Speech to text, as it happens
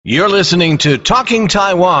You're listening to Talking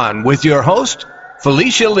Taiwan with your host,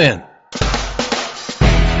 Felicia Lin.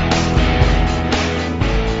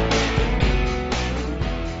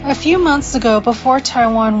 A few months ago, before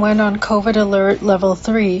Taiwan went on COVID Alert Level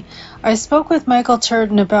 3, I spoke with Michael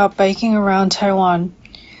Turton about biking around Taiwan.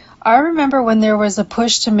 I remember when there was a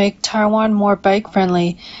push to make Taiwan more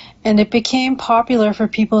bike-friendly, and it became popular for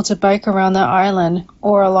people to bike around the island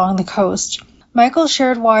or along the coast. Michael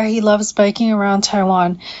shared why he loves biking around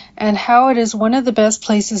Taiwan and how it is one of the best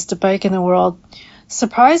places to bike in the world.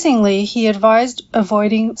 Surprisingly, he advised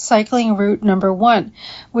avoiding cycling route number 1,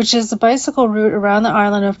 which is the bicycle route around the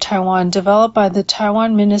island of Taiwan developed by the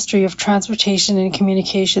Taiwan Ministry of Transportation and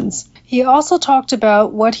Communications. He also talked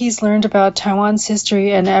about what he's learned about Taiwan's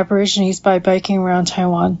history and Aborigines by biking around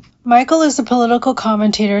Taiwan. Michael is a political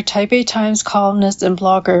commentator, Taipei Times columnist, and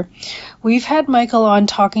blogger. We've had Michael on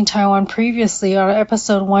Talking Taiwan previously on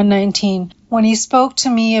episode 119 when he spoke to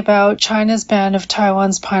me about China's ban of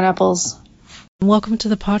Taiwan's pineapples. Welcome to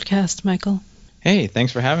the podcast, Michael. Hey,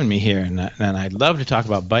 thanks for having me here, and I'd love to talk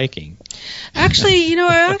about biking. Actually,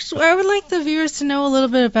 I would like the viewers to know a little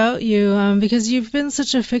bit about you because you've been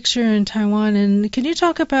such a fixture in Taiwan. And can you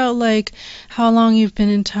talk about how long you've been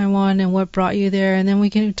in Taiwan and what brought you there? And then we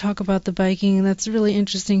can talk about the biking. That's really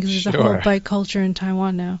interesting because there's a whole bike culture in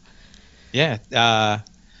Taiwan now. Yeah.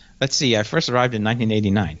 Let's see. I first arrived in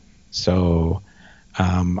 1989, so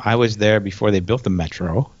I was there before they built the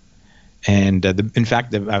metro. And in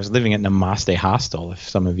fact, I was living at Namaste Hostel, if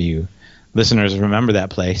some of you listeners remember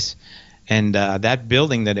that place. And that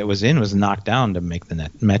building that it was in was knocked down to make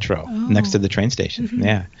the metro next to the train station. Mm-hmm.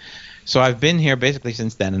 Yeah. So I've been here basically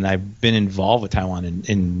since then, and I've been involved with Taiwan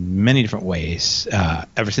in many different ways.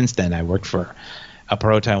 Ever since then, I worked for a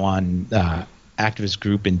pro-Taiwan activist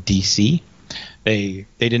group in D.C. They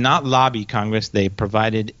did not lobby Congress. They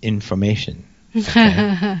provided information.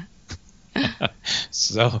 Okay?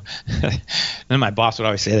 So then my boss would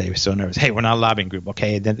always say that he was so nervous. Hey, we're not a lobbying group,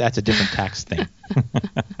 okay? That's a different tax thing.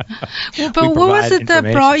 Well, but what was it that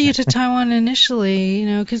brought you to Taiwan initially?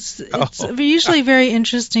 Because it's usually very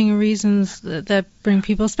interesting reasons that bring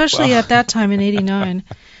people, especially at that time in '89.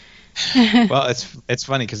 Well, it's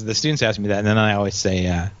funny because the students ask me that, and then I always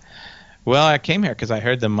say, well, I came here because I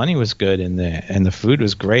heard the money was good and the food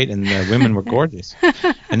was great and the women were gorgeous.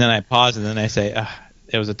 And then I pause and then I say,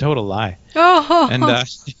 it was a total lie. Oh. And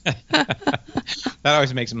that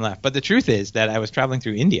always makes them laugh. But the truth is that I was traveling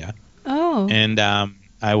through India. Oh. And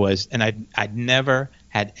I'd never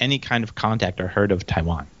had any kind of contact or heard of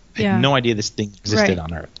Taiwan. I had no idea this thing existed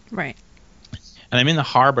on Earth. Right. And I'm in the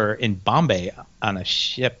harbor in Bombay on a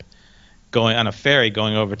ship on a ferry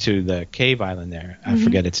going over to the cave island there. I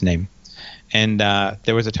forget its name. And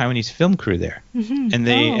there was a Taiwanese film crew there,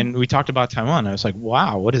 and we talked about Taiwan. I was like,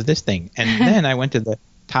 "Wow, what is this thing?" And then I went to the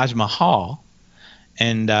Taj Mahal,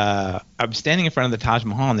 and I'm standing in front of the Taj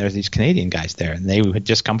Mahal, and there's these Canadian guys there, and they had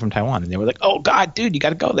just come from Taiwan, and they were like, "Oh God, dude, you got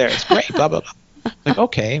to go there. It's great." Blah blah blah. Like,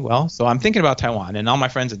 okay, well, so I'm thinking about Taiwan, and all my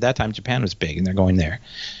friends at that time, Japan was big, and they're going there,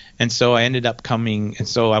 and so I ended up coming, and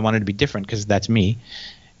so I wanted to be different because that's me.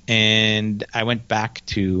 And I went back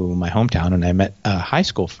to my hometown and I met a high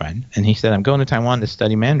school friend, and he said, I'm going to Taiwan to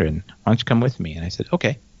study Mandarin. Why don't you come with me? And I said,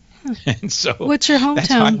 okay. And so what's your hometown?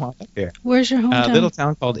 That's how I wound up here. Where's your hometown? A little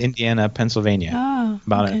town called Indiana, Pennsylvania.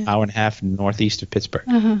 About an hour and a half northeast of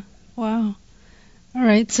Pittsburgh. Wow. All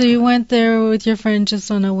right. So you went there with your friend just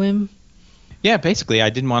on a whim? Yeah, basically. I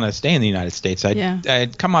didn't want to stay in the United States.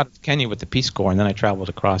 I'd come out of Kenya with the Peace Corps, and then I traveled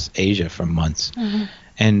across Asia for months.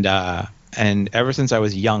 And ever since I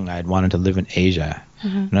was young, I had wanted to live in Asia.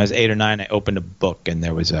 When I was 8 or 9, I opened a book, and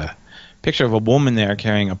there was a picture of a woman there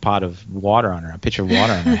carrying a pot of water on her, a pitcher of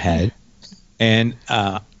water on her head. And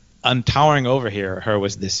towering over her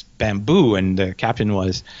was this bamboo, and the caption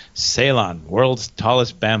was, Ceylon, world's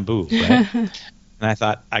tallest bamboo, right? And I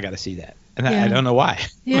thought, I got to see that. And I don't know why.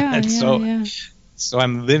 So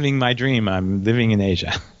I'm living my dream. I'm living in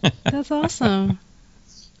Asia. That's awesome.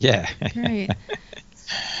 Yeah. Great.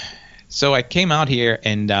 So I came out here,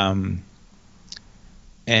 and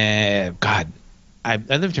God, I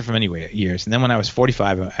lived here for many years. And then when I was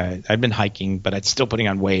 45, I'd been hiking, but I'd still putting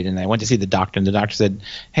on weight. And I went to see the doctor, and the doctor said,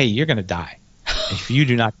 hey, you're going to die. If you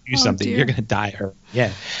do not do something, you're going to die.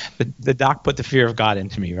 Yeah. The doc put the fear of God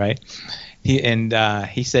into me, right?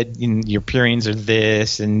 He said, your purines are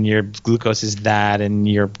this, and your glucose is that,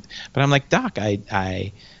 but I'm like, Doc,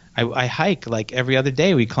 I hike like every other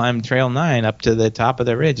day. We climb Trail 9 up to the top of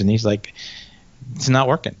the ridge. And he's like, it's not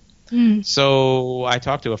working. So I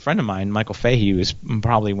talked to a friend of mine, Michael Fahey, who is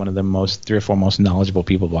probably one of the 3 or 4 most knowledgeable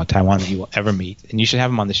people about Taiwan that you will ever meet. And you should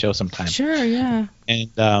have him on the show sometime. Sure, yeah.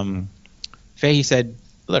 And Fahey said,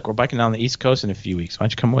 look, we're biking down the East Coast in a few weeks. Why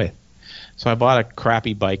don't you come with? So I bought a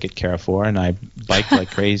crappy bike at Carrefour, and I biked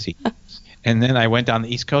like crazy. And then I went down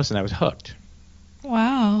the East Coast, and I was hooked.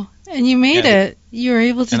 Wow. And you made it. You were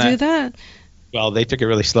able to do that? Well, they took it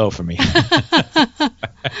really slow for me.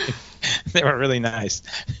 They were really nice.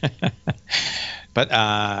 But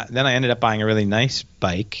then I ended up buying a really nice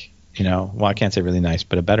bike. Well, I can't say really nice,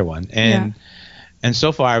 but a better one. And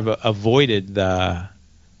so far I've avoided the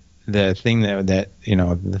thing that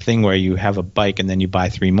the thing where you have a bike and then you buy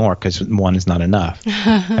 3 more because one is not enough.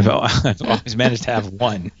 I've always managed to have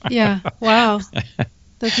one. Yeah. Wow.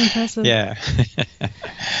 That's impressive. Yeah.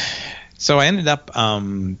 So I ended up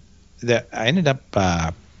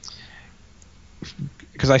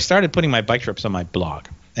because I started putting my bike trips on my blog.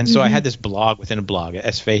 And so I had this blog within a blog,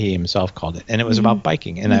 S. Fahey himself called it, and it was about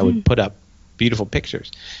biking, and I would put up beautiful pictures.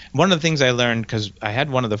 One of the things I learned, because I had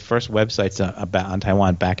one of the first websites on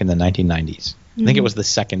Taiwan back in the 1990s. I think it was the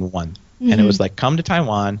second one. And it was like, come to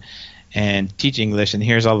Taiwan and teach English, and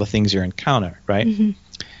here's all the things you encounter, right?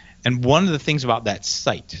 And one of the things about that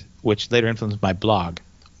site, which later influenced my blog,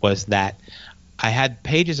 was that I had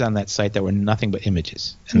pages on that site that were nothing but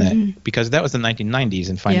images. And that because that was the 1990s,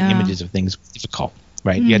 and finding images of things was difficult.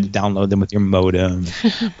 Right, you had to download them with your modem,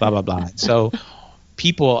 blah blah blah. So,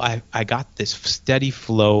 I got this steady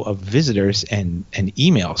flow of visitors and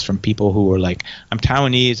emails from people who were like, "I'm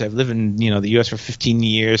Taiwanese. I've lived in the U.S. for 15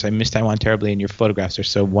 years. I miss Taiwan terribly, and your photographs are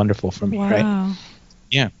so wonderful for me." Wow. Right?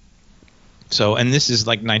 Yeah. So, and this is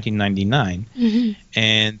like 1999,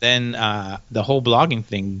 and then the whole blogging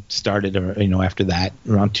thing started, after that,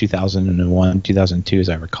 around 2001, 2002, as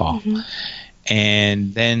I recall.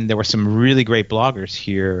 And then there were some really great bloggers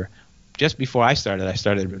here. Just before I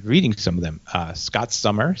started reading some of them. Scott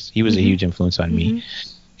Summers, he was a huge influence on me.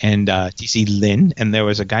 And T.C. Lin. And there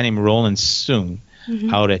was a guy named Roland Soong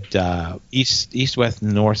out at East, West,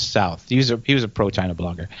 North, South. He was a pro-China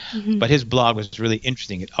blogger. But his blog was really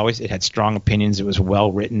interesting. It had strong opinions. It was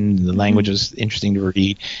well written. The language was interesting to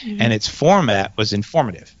read. And its format was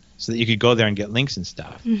informative, so that you could go there and get links and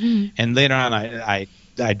stuff. And later on, I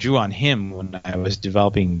drew on him when I was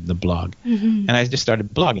developing the blog, and I just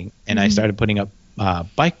started blogging, and I started putting up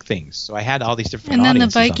bike things. So I had all these different. And then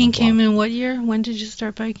the biking came in what year? When did you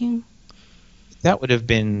start biking? That would have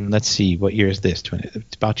been, let's see, what year is this?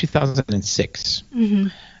 It's about 2006.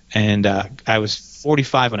 And I was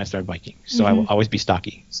 45 when I started biking, so I will always be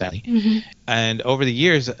stocky, sadly. And over the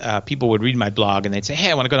years, people would read my blog and they'd say,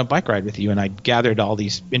 "Hey, I want to go on a bike ride with you." And I gathered all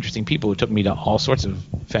these interesting people who took me to all sorts of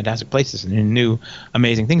fantastic places and who knew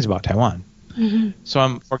amazing things about Taiwan.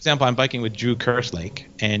 So, for example, I'm biking with Drew Kerslake,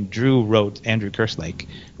 and Drew wrote Andrew Kerslake,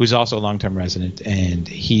 who's also a long-term resident, and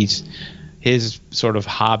his sort of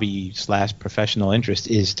hobby / professional interest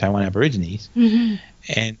is Taiwan Aborigines.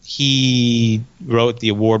 And he wrote the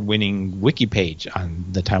award-winning wiki page on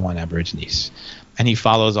the Taiwan Aborigines. And he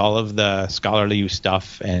follows all of the scholarly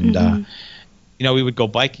stuff. And, we would go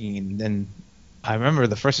biking. And then I remember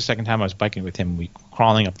the first or second time I was biking with him, we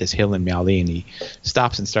crawling up this hill in Miaoli, and he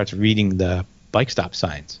stops and starts reading the bike stop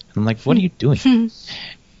signs. And I'm like, what are you doing?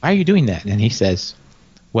 Why are you doing that? And he says,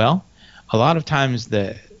 well, a lot of times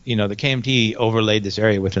the KMT overlaid this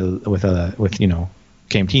area with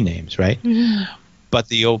KMT names, right? But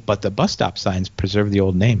the bus stop signs preserve the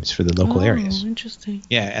old names for the local areas. Oh, interesting.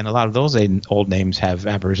 Yeah, and a lot of those old names have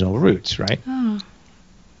Aboriginal roots, right? Oh.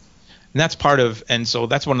 And that's so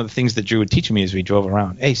that's one of the things that Drew would teach me as we drove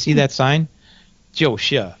around. Hey, see that sign?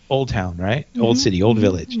 Jiuxia, Old Town, right? Old city, old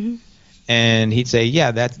village. And he'd say,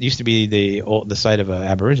 yeah, that used to be the site of an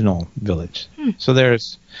Aboriginal village. So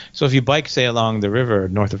if you bike, say, along the river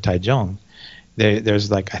north of Taichung, there's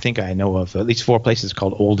I think I know of at least 4 places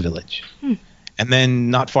called Old Village. And then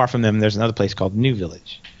not far from them, there's another place called New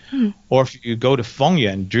Village. Or if you go to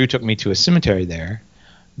Fengyuan, Drew took me to a cemetery there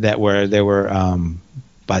where there were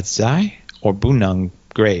Bazai or Bunang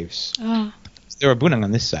graves. There were Bunang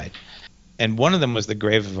on this side. And one of them was the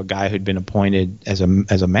grave of a guy who'd been appointed as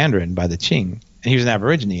a mandarin by the Qing. And he was an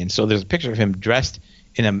Aborigine. And so there's a picture of him dressed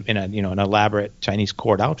in an elaborate Chinese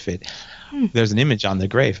court outfit. There's an image on the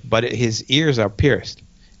grave, but his ears are pierced.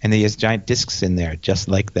 And he has giant discs in there, just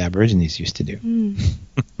like the Aborigines used to do.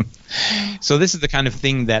 So this is the kind of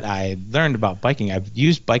thing that I learned about biking. I've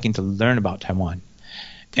used biking to learn about Taiwan.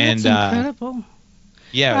 That's incredible.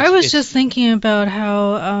 Yeah, I was just thinking about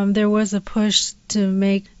how there was a push to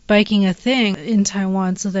make biking a thing in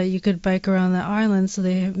Taiwan so that you could bike around the island. So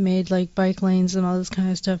they have made bike lanes and all this kind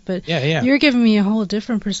of stuff. But you're giving me a whole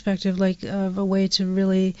different perspective, of a way to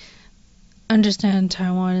really understand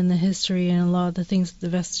Taiwan and the history and a lot of the things, the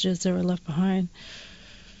vestiges that were left behind.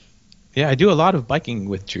 Yeah, I do a lot of biking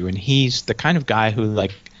with Drew, and he's the kind of guy who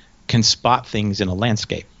like can spot things in a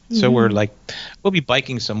landscape. So we're like, we'll be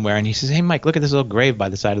biking somewhere, and he says, "Hey, Mike, look at this little grave by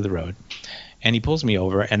the side of the road." And he pulls me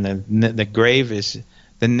over, and the grave is,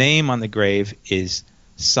 the name on the grave is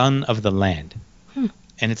Son of the Land.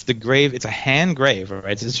 And it's it's a hand grave,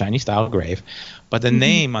 right? It's a Chinese style grave, but the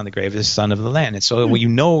name on the grave is Son of the Land. And so when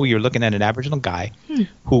you're looking at an Aboriginal guy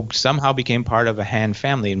who somehow became part of a Han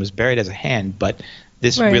family and was buried as a Han, but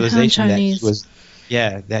this realization that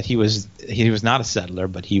he was not a settler,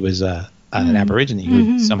 but he was an Aborigine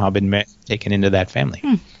who had somehow been taken into that family.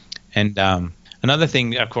 And another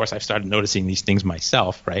thing, of course, I've started noticing these things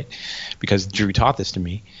myself, right? Because Drew taught this to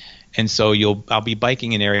me. And so I'll be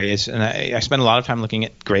biking in areas, and I spend a lot of time looking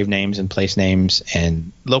at grave names and place names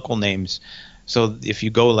and local names. So if you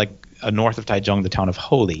go like north of Taichung, the town of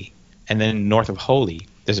Holy, and then north of Holy,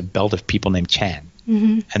 there's a belt of people named Chan.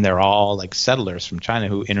 And they're all like settlers from China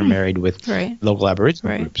who intermarried with local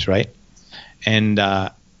Aboriginal groups, right? And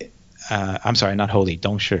I'm sorry, not Holy,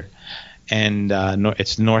 Dongshi. And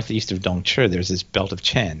it's northeast of Dongchi. There's this belt of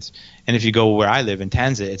Chans. And if you go where I live in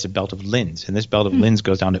Tanza, it's a belt of Lins. And this belt of Lins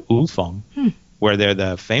goes down to Wufeng, where they're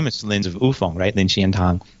the famous Lins of Wufeng, right? Lin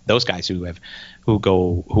Xiantang, those guys who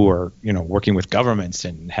are working with governments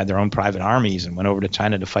and had their own private armies and went over to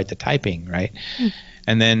China to fight the Taiping, right?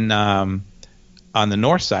 And then on the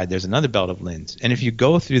north side, there's another belt of Lins. And if you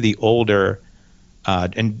go through the older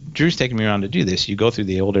and Drew's taking me around to do this, you go through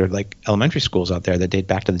the older like elementary schools out there that date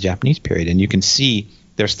back to the Japanese period, and you can see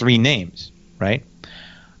there's three names, right?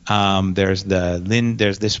 There's the Lin,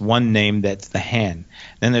 there's this one name that's the Han.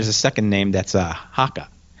 Then there's a second name that's a Hakka.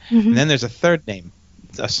 And then there's a third name,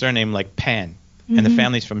 a surname like Pan, and the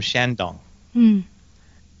family's from Shandong.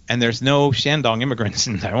 And there's no Shandong immigrants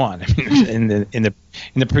in Taiwan. I mean, in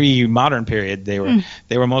the pre-modern period, they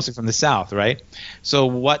were mostly from the south, right? So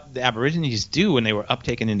what the Aborigines do when they were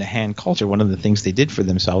uptaken into Han culture, one of the things they did for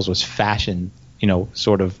themselves was fashion,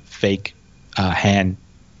 sort of fake Han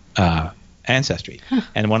ancestry.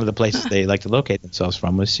 And one of the places they like to locate themselves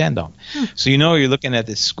from was Shandong. So you're looking at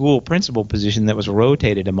this school principal position that was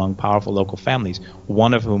rotated among powerful local families,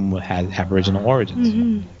 one of whom had Aboriginal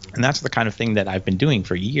origins. And that's the kind of thing that I've been doing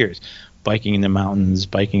for years, biking in the mountains,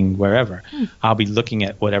 biking wherever. I'll be looking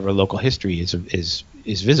at whatever local history is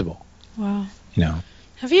visible. Wow.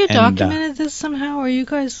 Have you documented this somehow? Or you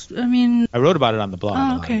guys, I wrote about it on the blog.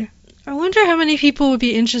 Oh, okay. I wonder how many people would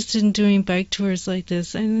be interested in doing bike tours like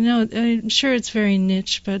this. I'm sure it's very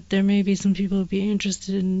niche, but there may be some people who would be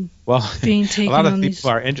interested in being taken on these. A lot of people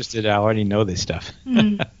are interested. I already know this stuff.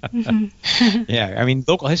 Yeah, I mean,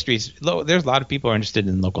 local history there's a lot of people who are interested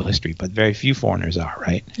in local history, but very few foreigners are,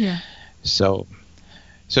 right? Yeah. So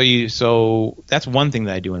that's one thing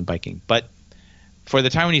that I do in biking. But for the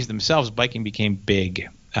Taiwanese themselves, biking became big.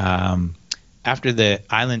 After the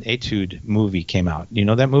Island Etude movie came out. You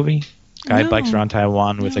know that movie? Guy bikes around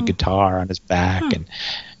Taiwan with a guitar on his back.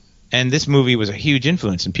 And this movie was a huge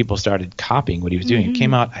influence, and people started copying what he was doing. It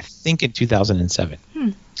came out, I think, in 2007.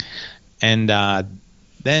 And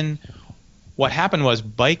then what happened was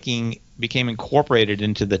biking became incorporated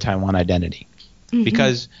into the Taiwan identity.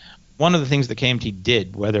 Because one of the things the KMT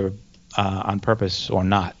did, whether on purpose or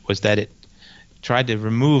not, was that it tried to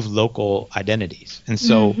remove local identities. And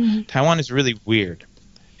so Taiwan is really weird.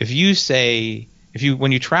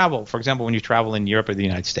 When you travel, for example, when you travel in Europe or the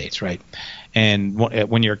United States, right? And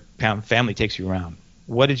when your family takes you around,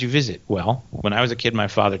 what did you visit? Well, when I was a kid, my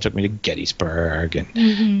father took me to Gettysburg,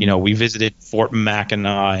 and we visited Fort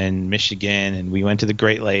Mackinac in Michigan, and we went to the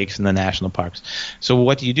Great Lakes and the national parks. So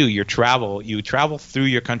what do? You travel through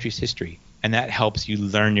your country's history, and that helps you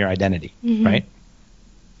learn your identity, right?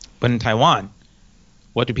 But in Taiwan,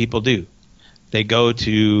 what do people do? They go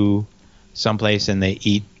to someplace and they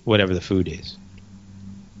eat whatever the food is.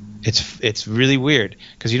 It's really weird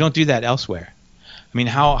because you don't do that elsewhere. I mean,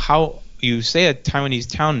 how you say a Taiwanese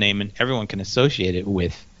town name and everyone can associate it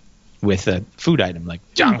with a food item like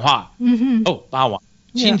Jianghua, Bawang,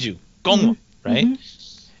 Hsinchu, Gongwon, right?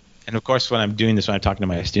 And of course, when I'm doing this, when I'm talking to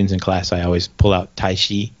my students in class, I always pull out Tai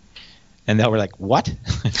Chi. And they were like, what?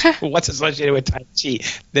 What's associated with Tai Chi?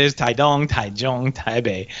 There's Taidong, Taichung,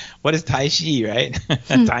 Taipei. What is Tai Chi, right?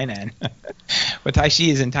 Tainan. But Tai Chi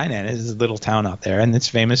is in Tainan. It's a little town out there, and it's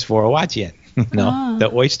famous for Wajian, the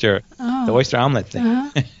oyster omelet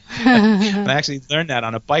thing. I actually learned that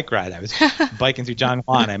on a bike ride. I was biking through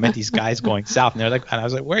Jianghua, and I met these guys going south, and I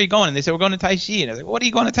was like, where are you going? And they said, we're going to Tai Chi. And I was like, what are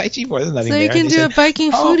you going to Tai Chi for? There's nothing so there. You can do a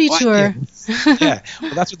biking foodie tour. Yeah,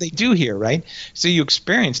 well, that's what they do here, right? So you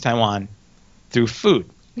experience Taiwan through food,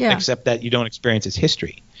 except that you don't experience its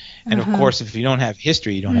history. And of course, if you don't have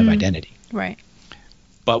history, you don't have identity. Right.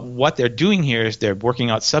 But what they're doing here is they're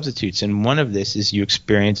working out substitutes, and one of this is you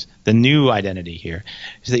experience the new identity here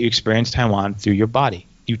is that you experience Taiwan through your body.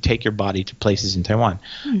 You take your body to places in Taiwan.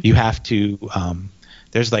 You have to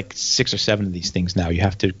there's like 6 or 7 of these things now. You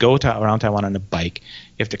have to go around Taiwan on a bike.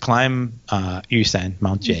 You have to climb Yusan,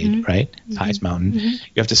 Mount Jade, right? It's the highest mountain. You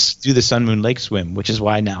have to do the Sun Moon Lake swim, which is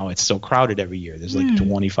why now it's so crowded every year. There's like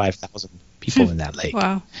 25,000 people in that lake.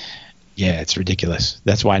 Wow. Yeah, it's ridiculous.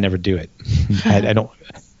 That's why I never do it. I don't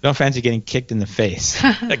fancy getting kicked in the face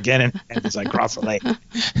again as I cross the lake.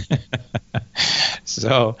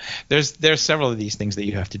 So there's several of these things that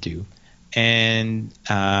you have to do, and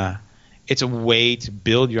it's a way to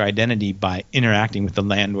build your identity by interacting with the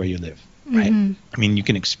land where you live. Right? I mean, you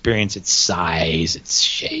can experience its size, its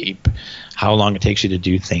shape, how long it takes you to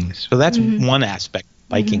do things. So that's one aspect of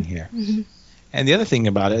biking here. And the other thing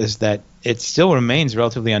about it is that it still remains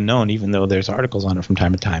relatively unknown, even though there's articles on it from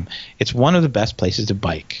time to time. It's one of the best places to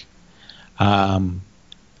bike.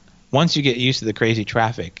 Once you get used to the crazy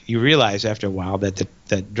traffic, you realize after a while that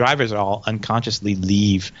the drivers all unconsciously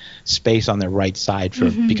leave space on their right side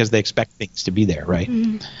because they expect things to be there, right?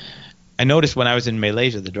 I noticed when I was in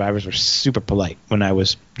Malaysia, the drivers were super polite when I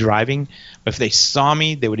was driving. If they saw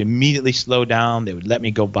me, they would immediately slow down. They would let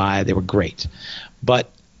me go by. They were great. But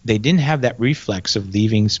they didn't have that reflex of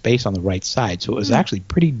leaving space on the right side. So it was actually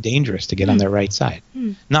pretty dangerous to get on their right side.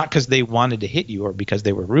 Not because they wanted to hit you or because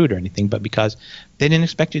they were rude or anything, but because they didn't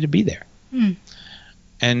expect you to be there.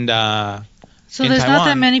 And so there's Taiwan, not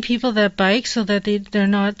that many people that bike, so that they're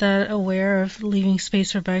not that aware of leaving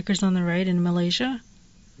space for bikers on the right in Malaysia?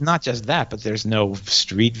 Not just that, but there's no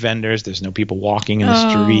street vendors. There's no people walking in the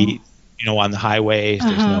street. On the highways,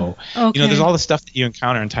 there's no, there's all the stuff that you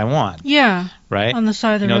encounter in Taiwan. Yeah. Right? On the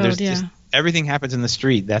side of the road, just, everything happens in the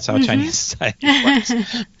street. That's how Chinese society works.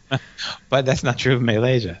 But that's not true of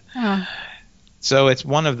Malaysia. So it's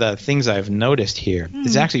one of the things I've noticed here.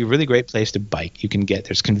 It's actually a really great place to bike.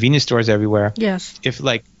 There's convenience stores everywhere. Yes. If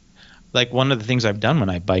like one of the things I've done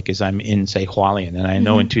when I bike is I'm in, say, Hualien, and I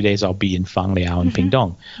know in 2 days I'll be in Fangliao and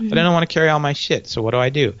Pingdong. But I don't want to carry all my shit. So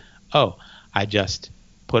what do? I just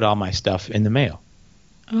put all my stuff in the mail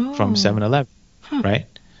from 7-Eleven, right?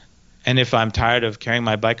 And if I'm tired of carrying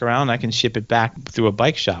my bike around, I can ship it back through a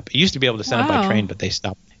bike shop. It used to be able to send it by train, but they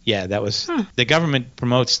stopped. Yeah, that was the government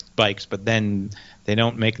promotes bikes, but then they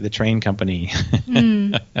don't make the train company.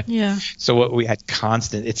 Yeah. So what we had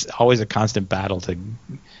it's always a constant battle to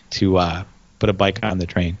put a bike on the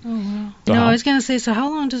train. Oh wow. So I was gonna say, so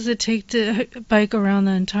how long does it take to bike around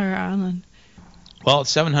the entire island? Well,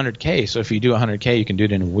 it's 700K, so if you do 100K, you can do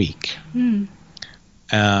it in a week.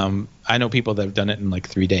 I know people that have done it in like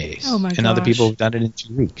 3 days. Oh my gosh. And other people have done it in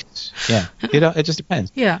 2 weeks. Yeah. It just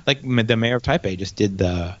depends. Yeah. Like the mayor of Taipei just did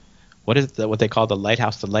what they call the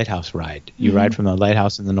lighthouse to lighthouse ride. You ride from the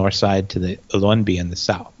lighthouse in the north side to the Luanbi in the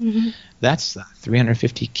south. That's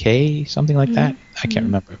 350K, something like that. I can't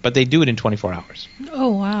remember. But they do it in 24 hours. Oh,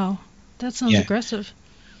 wow. That sounds aggressive.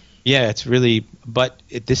 Yeah, it's really, but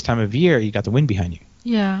at this time of year, you got the wind behind you.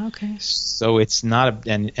 Yeah, okay. So it's not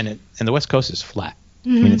and the West Coast is flat. I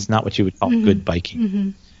mean, it's not what you would call good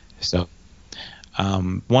biking. So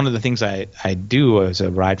one of the things I do is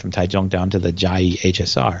a ride from Taichung down to the Chiayi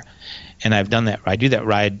HSR. And I've done that. I do that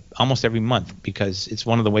ride almost every month because it's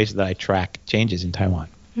one of the ways that I track changes in Taiwan.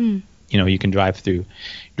 You can drive through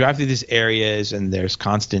these areas and there's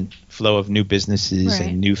constant flow of new businesses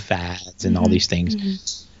and new fads and all these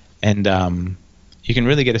things. And you can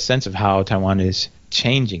really get a sense of how Taiwan is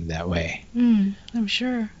changing that way. I'm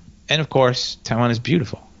sure. And, of course, Taiwan is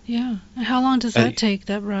beautiful. Yeah. And how long does that take,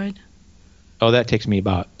 that ride? Oh, that takes me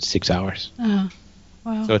about 6 hours. Wow.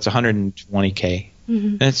 So it's 120K.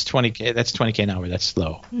 And it's 20K. That's 20K an hour. That's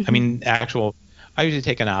slow. I mean, I usually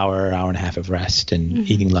take an hour and a half of rest and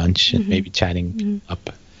eating lunch and maybe chatting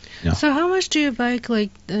up. So how much do you bike,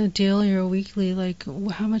 like, daily or weekly? Like,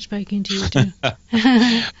 how much biking do you do?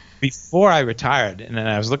 Before I retired, and then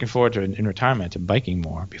I was looking forward to in retirement to biking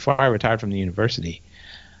more. Before I retired from the university,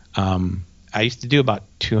 I used to do about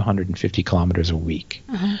 250 kilometers a week.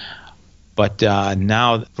 But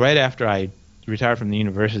now, right after I retired from the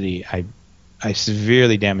university, I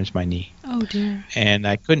severely damaged my knee. Oh, dear. And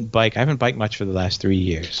I couldn't bike. I haven't biked much for the last 3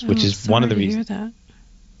 years, which is one of the reasons. Hear that.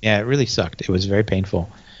 Yeah, it really sucked. It was very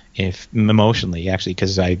painful. Emotionally, actually,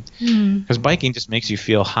 because biking just makes you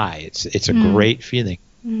feel high. It's a great feeling,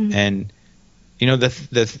 and when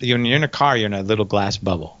you're in a car, you're in a little glass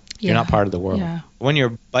bubble. You're not part of the world. Yeah. When you're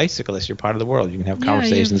a bicyclist, you're part of the world. You can have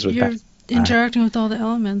conversations with you're interacting with all the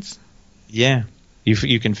elements. Yeah,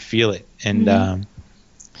 you can feel it, and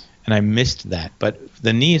I missed that. But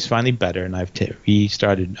the knee is finally better, and I've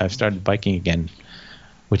started biking again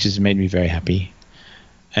which has made me very happy.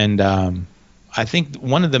 And I think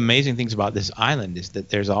one of the amazing things about this island is that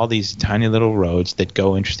there's all these tiny little roads that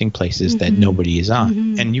go interesting places that nobody is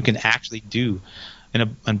on. And you can actually do,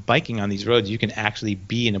 on biking on these roads, you can actually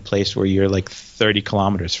be in a place where you're like 30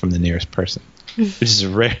 kilometers from the nearest person, which is a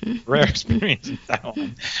rare experience in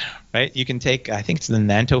Taiwan, right? You can take, I think it's the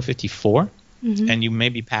Nantou 54, and you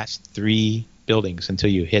maybe pass 3 buildings until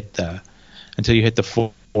you hit the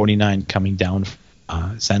 49 coming down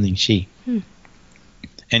Sanlingxi.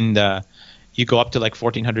 And you go up to like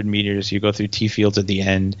 1,400 meters. You go through tea fields at the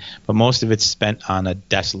end, but most of it's spent on a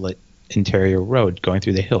desolate interior road going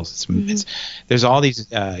through the hills. There's all these.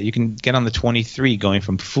 You can get on the 23 going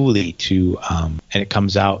from Fuli to, and it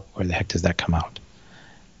comes out. Where the heck does that come out?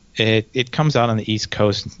 It comes out on the east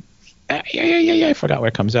coast. Yeah. I forgot where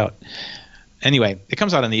it comes out. Anyway, it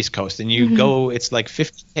comes out on the east coast, and you go. It's like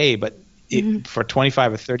 50K, but for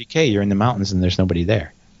 25 or 30K, you're in the mountains and there's nobody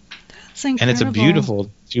there. That's incredible. And it's a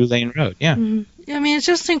beautiful 2-lane road. Yeah. I mean, it's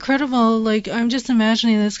just incredible. Like, I'm just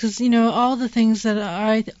imagining this because, all the things that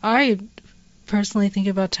I personally think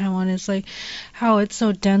about Taiwan is like how it's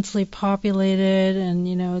so densely populated and,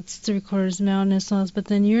 it's 3/4 mountainous and all this. But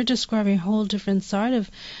then you're describing a whole different side of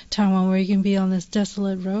Taiwan where you can be on this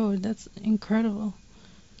desolate road. That's incredible.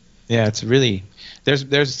 Yeah, it's really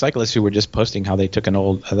there's cyclists who were just posting how they took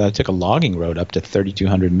a logging road up to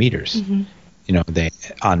 3,200 meters. They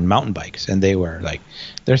on mountain bikes, and they were like,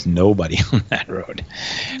 there's nobody on that road.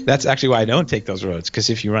 That's actually why I don't take those roads, because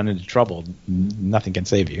if you run into trouble, nothing can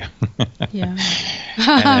save you. Yeah.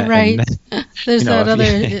 Right. There's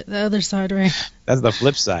the other side, right? That's the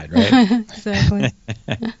flip side, right? Exactly.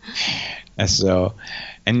 So,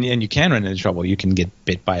 and you can run into trouble. You can get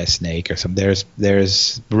bit by a snake or something.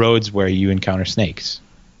 There's roads where you encounter snakes,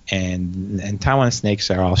 and Taiwan snakes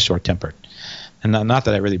are all short-tempered, and not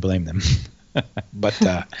that I really blame them. But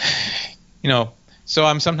so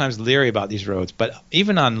I'm sometimes leery about these roads. But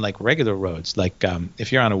even on like regular roads, like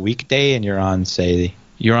if you're on a weekday and you're on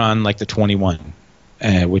like the 21,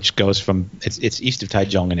 which goes from it's east of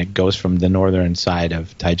Taichung, and it goes from the northern side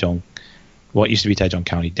of Taichung, what used to be Taichung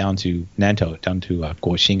County, down to Nantou, down to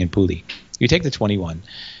Guoxing and Puli. You take the 21,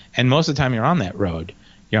 and most of the time you're on that road,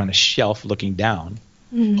 you're on a shelf looking down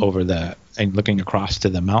and looking across to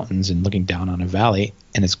the mountains and looking down on a valley,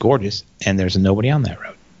 and it's gorgeous, and there's nobody on that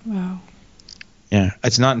road. Wow. Yeah,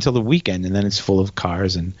 it's not until the weekend, and then it's full of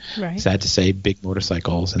cars and, sad to say, big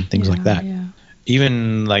motorcycles and things like that. Yeah.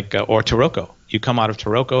 Even like or Taroko. You come out of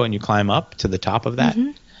Taroko and you climb up to the top of that,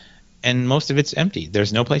 and most of it's empty.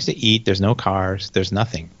 There's no place to eat. There's no cars. There's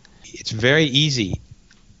nothing. It's very easy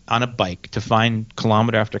on a bike to find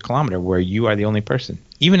kilometer after kilometer where you are the only person,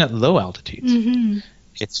 even at low altitudes.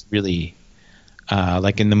 It's really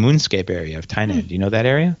like in the moonscape area of Tainan. Do you know that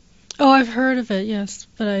area? Oh, I've heard of it, yes,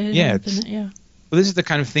 but I haven't been. Yeah. Well, this is the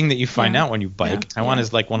kind of thing that you find out when you bike. Taiwan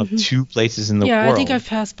is like one of 2 places in the world. Yeah, I think I've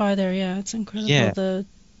passed by there. Yeah, it's incredible. Yeah.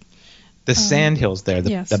 The sand hills there,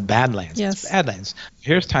 the Badlands. Yes. It's Badlands.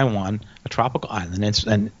 Here's Taiwan, a tropical island,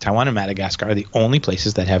 and Taiwan and Madagascar are the only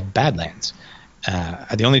places that have Badlands.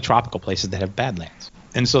 Are the only tropical places that have Badlands.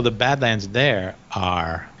 And so the Badlands there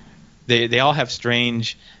are, they all have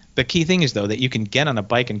strange. The key thing is, though, that you can get on a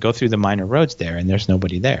bike and go through the minor roads there, and there's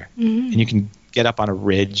nobody there. And you can get up on a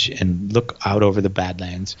ridge and look out over the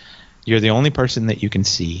Badlands. You're the only person that you can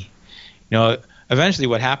see. Eventually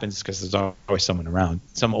what happens, because there's always someone around,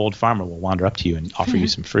 some old farmer will wander up to you and offer you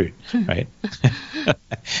some fruit, right?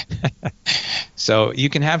 So you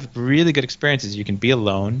can have really good experiences. You can be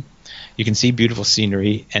alone. You can see beautiful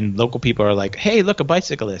scenery, and local people are like, hey, look, a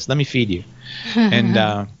bicyclist, let me feed you.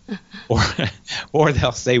 And or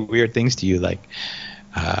they'll say weird things to you, like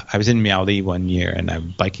I was in Miaoli one year, and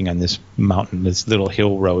I'm biking on this mountain, this little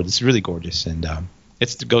hill road. It's really gorgeous, and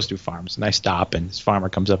it goes through farms. And I stop, and this farmer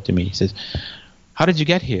comes up to me. He says, how did you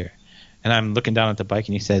get here? And I'm looking down at the bike,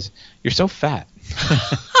 and he says, you're so fat.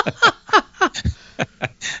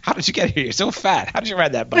 How did you get here? You're so fat. How did you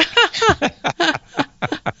ride that bike?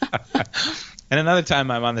 And another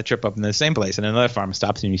time I'm on the trip up in the same place, and another farmer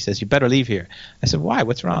stops me and he says, you better leave here. I said, why?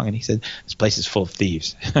 What's wrong? And he said, this place is full of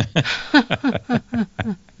thieves. And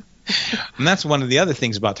that's one of the other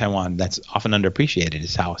things about Taiwan that's often underappreciated,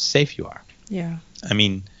 is how safe you are. Yeah. I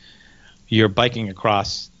mean, you're biking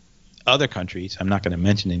across other countries. I'm not going to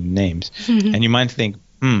mention any names. And you might think,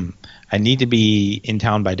 I need to be in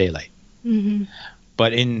town by daylight.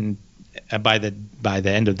 But by the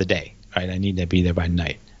end of the day, right? I need to be there by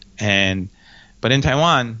night. But in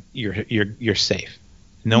Taiwan, you're safe.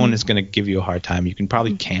 No one is going to give you a hard time. You can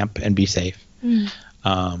probably camp and be safe.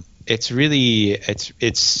 It's really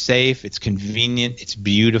it's safe. It's convenient. It's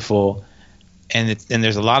beautiful, and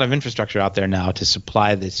there's a lot of infrastructure out there now to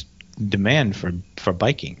supply this demand for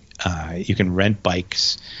biking. You can rent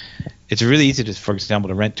bikes. It's really easy to, for example,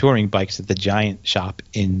 to rent touring bikes at the Giant shop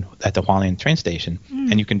at the Hualien train station,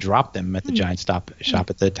 and you can drop them at the Giant shop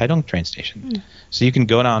at the Taidong train station. So you can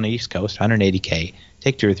go down the East Coast, 180K,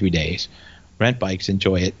 take 2 or 3 days, rent bikes,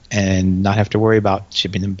 enjoy it, and not have to worry about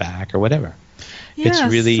shipping them back or whatever. Yeah, it's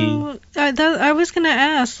really. So I was going to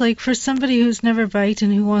ask, like, for somebody who's never biked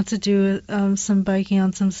and who wants to do some biking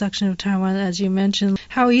on some section of Taiwan, as you mentioned,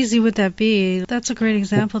 how easy would that be? That's a great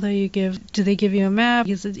example that you give. Do they give you a map?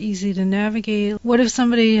 Is it easy to navigate? What if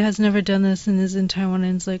somebody has never done this and is in Taiwan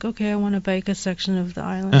and is like, okay, I want to bike a section of the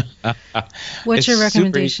island? What's your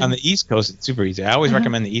recommendation? On the East Coast, it's super easy. I always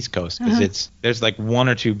recommend the East Coast because there's like 1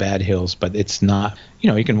 or 2 bad hills, but it's not,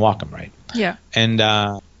 you can walk them, right? Yeah.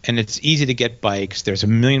 And it's easy to get bikes. There's a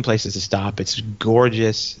million places to stop. It's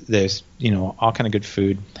gorgeous. There's, all kind of good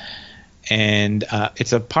food. And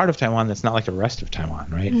it's a part of Taiwan that's not like the rest of Taiwan,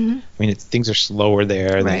 right? I mean, things are slower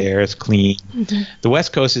there. The air is clean. The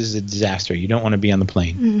West Coast is a disaster. You don't want to be on the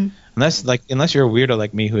plane. Unless you're a weirdo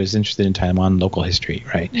like me who is interested in Taiwan local history,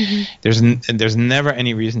 right? There's never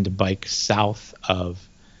any reason to bike south of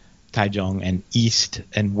Taichung and east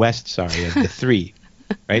and west, of the 3.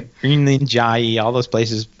 Right, Yunlin, Jiayi, all those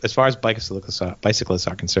places. As far as bicyclists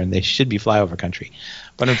are concerned, they should be flyover country.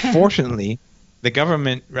 But unfortunately, the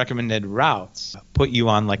government recommended routes put you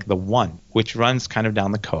on like the 1, which runs kind of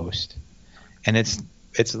down the coast, and it's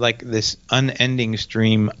like this unending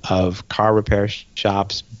stream of car repair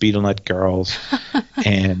shops, beetle nut girls,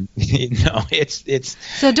 and it's.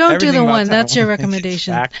 So don't do the 1. That's your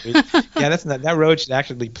recommendation. That road should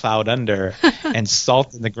actually be plowed under and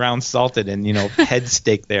the ground salted, and head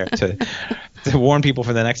staked there to warn people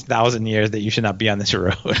for the next 1,000 years that you should not be on this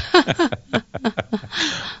road.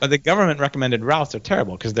 But the government recommended routes are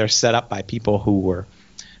terrible because they're set up by people who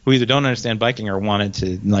either don't understand biking or wanted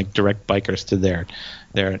to like direct bikers to their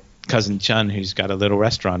cousin Chun, who's got a little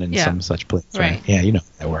restaurant in some such place. Right? Yeah, how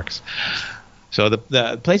that works. So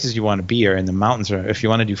the places you want to be are in the mountains, or if you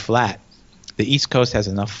want to do flat, the East Coast has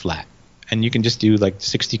enough flat, and you can just do like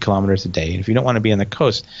 60 kilometers a day. And if you don't want to be on the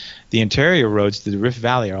coast, the interior roads to the Rift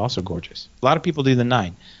Valley are also gorgeous. A lot of people do the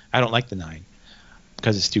 9. I don't like the 9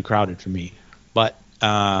 because it's too crowded for me. But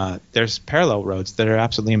there's parallel roads that are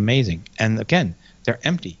absolutely amazing. And again, they're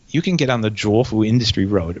empty. You can get on the Zhuofu Industry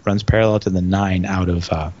Road. It runs parallel to the 9 out of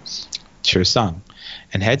Chirsang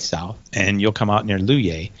and head south, and you'll come out near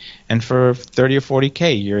Luye. And for 30 or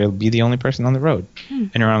 40K, you'll be the only person on the road.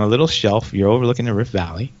 And you're on a little shelf. You're overlooking the Rift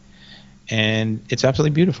Valley, and it's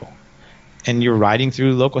absolutely beautiful. And you're riding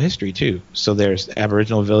through local history, too. So there's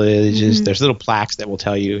Aboriginal villages. There's little plaques that will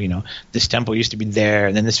tell you, this temple used to be there,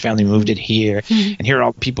 and then this family moved it here, and here are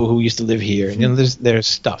all the people who used to live here. And, there's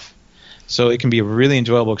stuff. So it can be a really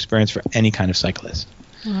enjoyable experience for any kind of cyclist.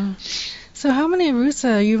 Wow. So how many routes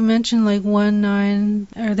you mentioned like 1, 9?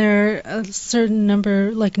 Are there a certain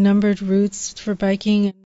number, like numbered routes for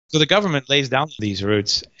biking? So the government lays down these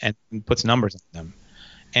routes and puts numbers on them.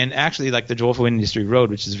 And actually, like the Zhuofu Industry Road,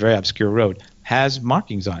 which is a very obscure road, has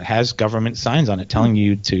markings on it, has government signs on it telling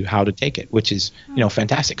you how to take it, which is,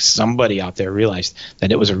 fantastic. Somebody out there realized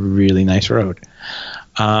that it was a really nice road.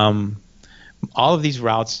 All of these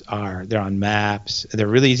routes they're on maps. They're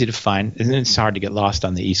really easy to find. And it's hard to get lost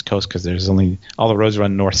on the East Coast because there's all the roads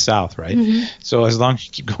run north-south, right? So as long as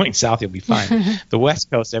you keep going south, you'll be fine. The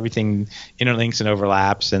West Coast, everything interlinks and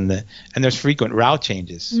overlaps, and there's frequent route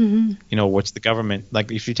changes. Which the government,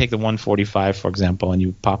 like if you take the 145, for example, and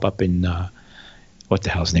you pop up in, what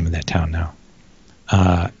the hell's the name of that town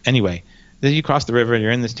now? Anyway, then you cross the river,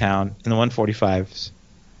 you're in this town, and the 145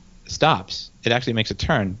 stops. It actually makes a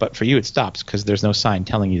turn, but for you it stops because there's no sign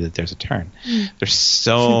telling you that there's a turn. There's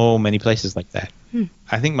so many places like that.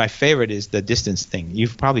 I think my favorite is the distance thing.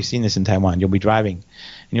 You've probably seen this in Taiwan. You'll be driving and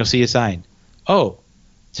you'll see a sign. Oh,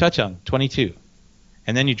 Checheng, 22.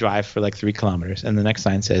 And then you drive for like 3 kilometers and the next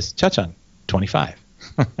sign says Checheng, 25.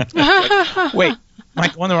 Wait, am I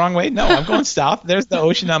going the wrong way? No, I'm going south. There's the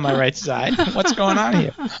ocean on my right side. What's going on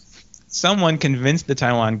here? Someone convinced the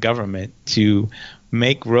Taiwan government to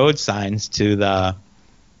make road signs to the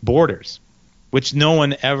borders, which no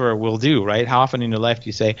one ever will do, right? How often in your life do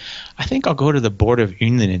you say, I think I'll go to the border of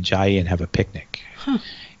Yunlin and Jiayi and have a picnic?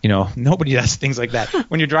 Nobody does things like that.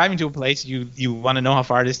 When you're driving to a place, you want to know how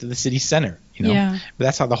far it is to the city center, But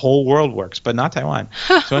that's how the whole world works, but not Taiwan.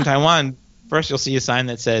 So in Taiwan, first you'll see a sign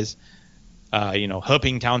that says,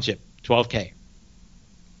 Heping Township, 12K.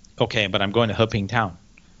 Okay, but I'm going to Heping Town.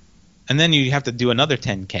 And then you have to do another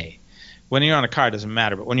 10K. When you're on a car, it doesn't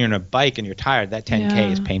matter. But when you're on a bike and you're tired, that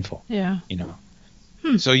 10K is painful. Yeah.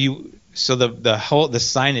 So So the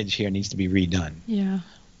signage here needs to be redone. Yeah.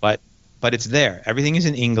 But it's there. Everything is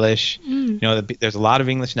in English. You know, there's a lot of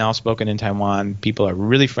English now spoken in Taiwan. People are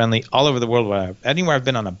really friendly all over the world. Anywhere I've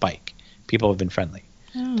been on a bike, people have been friendly.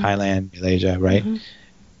 Thailand, Malaysia, right?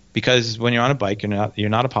 Because when you're on a bike, you're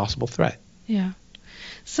not a possible threat. Yeah.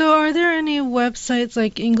 So are there any websites,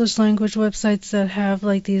 like English language websites, that have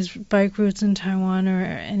like these bike routes in Taiwan, or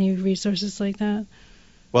any resources like that?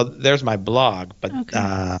 Well, there's my blog, but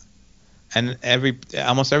and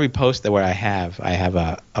almost every post where I have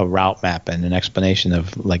a route map and an explanation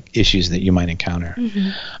of like issues that you might encounter.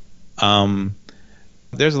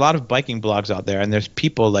 There's a lot of biking blogs out there, and there's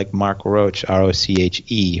people like Mark Roche, Roche,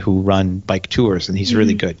 who run bike tours, and he's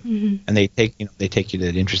really good. And they take you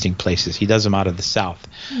to interesting places. He does them out of the south,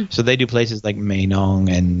 so they do places like Mainong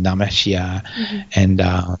and Namashia,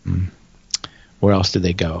 and where else do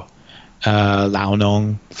they go? Lao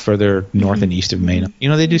Nong, further north and east of Mainong. You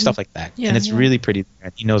know, they do stuff like that, and it's really pretty.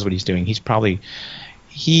 He knows what he's doing.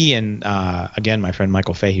 He and again, my friend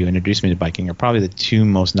Michael Fay, who introduced me to biking, are probably the two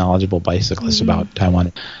most knowledgeable bicyclists about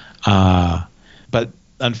Taiwan. But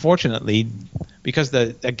unfortunately, because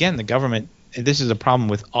the government, this is a problem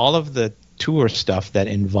with all of the tour stuff that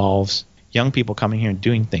involves young people coming here and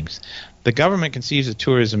doing things. The government conceives of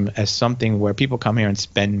tourism as something where people come here and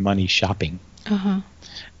spend money shopping.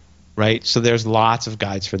 Right? So there's lots of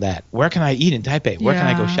guides for that. Where can I eat in Taipei? Where can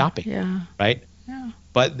I go shopping? Right?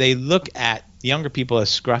 But they look at younger people as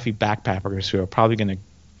scruffy backpackers who are probably going to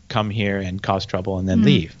come here and cause trouble and then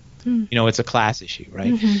leave. You know, it's a class issue,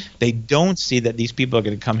 right? They don't see that these people are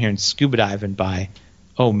going to come here and scuba dive and buy,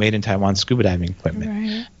 made in Taiwan scuba diving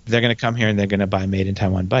equipment. They're going to come here and they're going to buy made in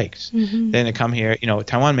Taiwan bikes. Then they come here, you know,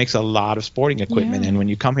 Taiwan makes a lot of sporting equipment, and when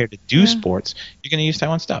you come here to do sports, you're going to use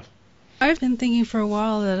Taiwan stuff. I've been thinking for a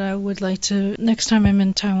while that I would like to, next time I'm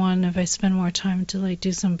in Taiwan, if I spend more time, to like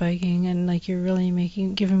do some biking, and like you're really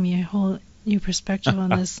giving me a whole new perspective on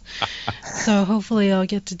this. So hopefully I'll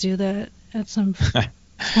get to do that at some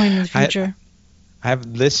point in the future. I have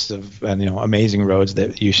lists of amazing roads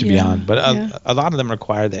that you should be on, but a lot of them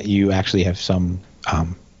require that you actually have some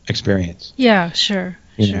experience. Yeah, sure.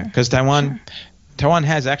 Because Taiwan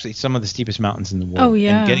has actually some of the steepest mountains in the world. Oh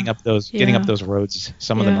yeah. And getting up those roads,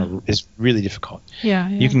 some of them is really difficult. Yeah.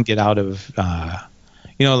 You can get out of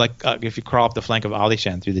if you crawl up the flank of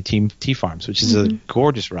Alishan through the Tea Farms, which is a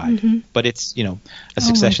gorgeous ride, but it's a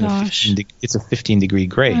succession of 15-degree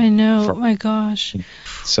grade. I know. My gosh.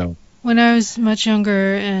 So when I was much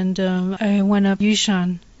younger and I went up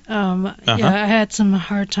Yushan, I had some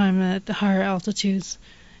hard time at the higher altitudes.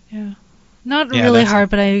 Yeah. Not really hard,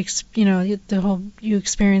 but you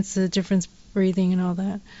experience the difference breathing and all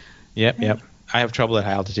that. Yep. I have trouble at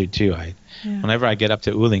high altitude too. Whenever I get up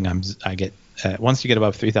to Wuling, I get once you get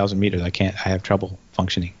above 3,000 meters, I have trouble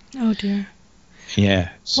functioning. Oh dear. Yeah.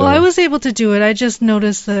 So. Well, I was able to do it. I just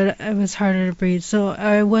noticed that it was harder to breathe. So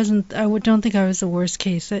I don't think I was the worst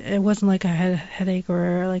case. It wasn't like I had a headache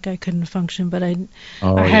or like I couldn't function, but I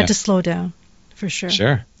had to slow down. For sure.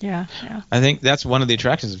 Sure. Yeah. I think that's one of the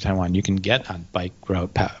attractions of Taiwan. You can get on bike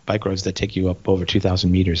roads that take you up over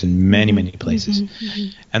 2,000 meters in many places.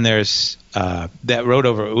 And there's that road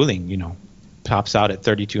over Wuling, tops out at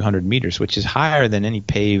 3,200 meters, which is higher than any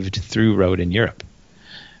paved through road in Europe.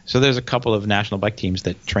 So there's a couple of national bike teams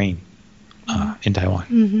that train in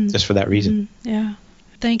Taiwan just for that reason. Yeah.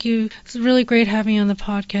 Thank you. It's really great having you on the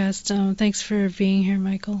podcast. Thanks for being here,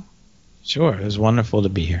 Michael. Sure. It was wonderful to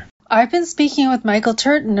be here. I've been speaking with Michael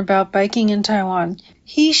Turton about biking in Taiwan.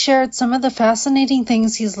 He shared some of the fascinating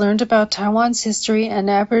things he's learned about Taiwan's history and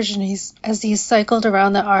Aborigines as he's cycled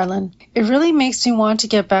around the island. It really makes me want to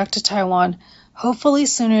get back to Taiwan, hopefully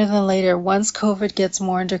sooner than later once COVID gets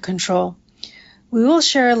more under control. We will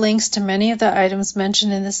share links to many of the items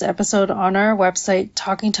mentioned in this episode on our website,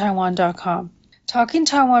 TalkingTaiwan.com. Talking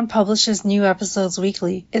Taiwan publishes new episodes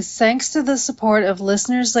weekly. It's thanks to the support of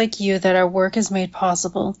listeners like you that our work is made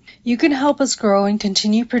possible. You can help us grow and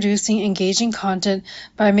continue producing engaging content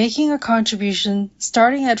by making a contribution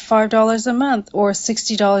starting at $5 a month or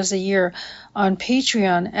 $60 a year on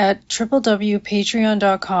Patreon at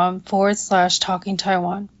www.patreon.com/Talking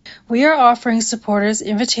Taiwan. We are offering supporters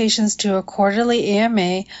invitations to a quarterly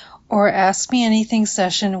AMA or Ask Me Anything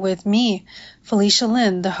session with me, Felicia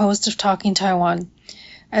Lin, the host of Talking Taiwan,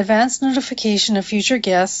 advance notification of future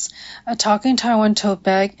guests, a Talking Taiwan tote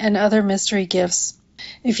bag, and other mystery gifts.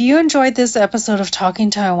 If you enjoyed this episode of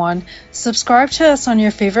Talking Taiwan, subscribe to us on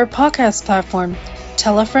your favorite podcast platform,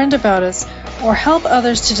 tell a friend about us, or help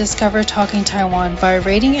others to discover Talking Taiwan by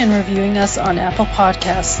rating and reviewing us on Apple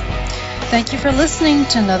Podcasts. Thank you for listening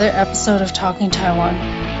to another episode of Talking Taiwan.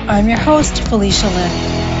 I'm your host, Felicia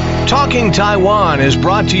Lin. Talking Taiwan is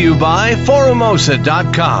brought to you by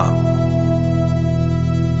Forumosa.com.